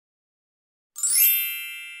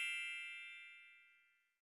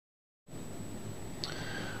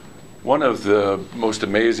One of the most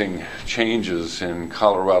amazing changes in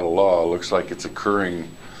Colorado law looks like it's occurring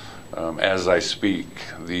as I speak.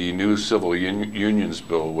 The new Civil Unions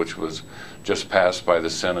Bill, which was just passed by the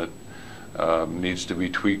Senate, needs to be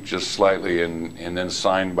tweaked just slightly and then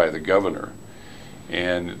signed by the governor.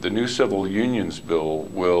 And the new Civil Unions Bill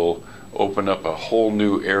will open up a whole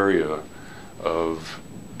new area of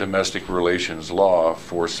domestic relations law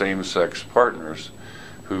for same-sex partners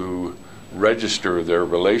who register their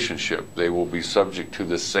relationship. They will be subject to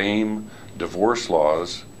the same divorce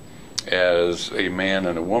laws as a man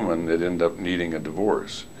and a woman that end up needing a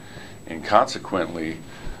divorce. And consequently,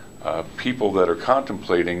 people that are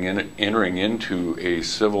contemplating entering into a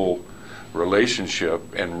civil relationship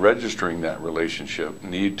and registering that relationship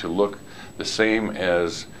need to look the same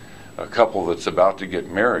as a couple that's about to get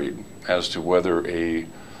married as to whether a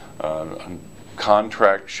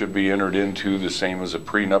contract should be entered into, the same as a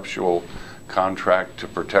prenuptial contract to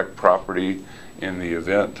protect property in the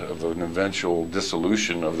event of an eventual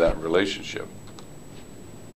dissolution of that relationship.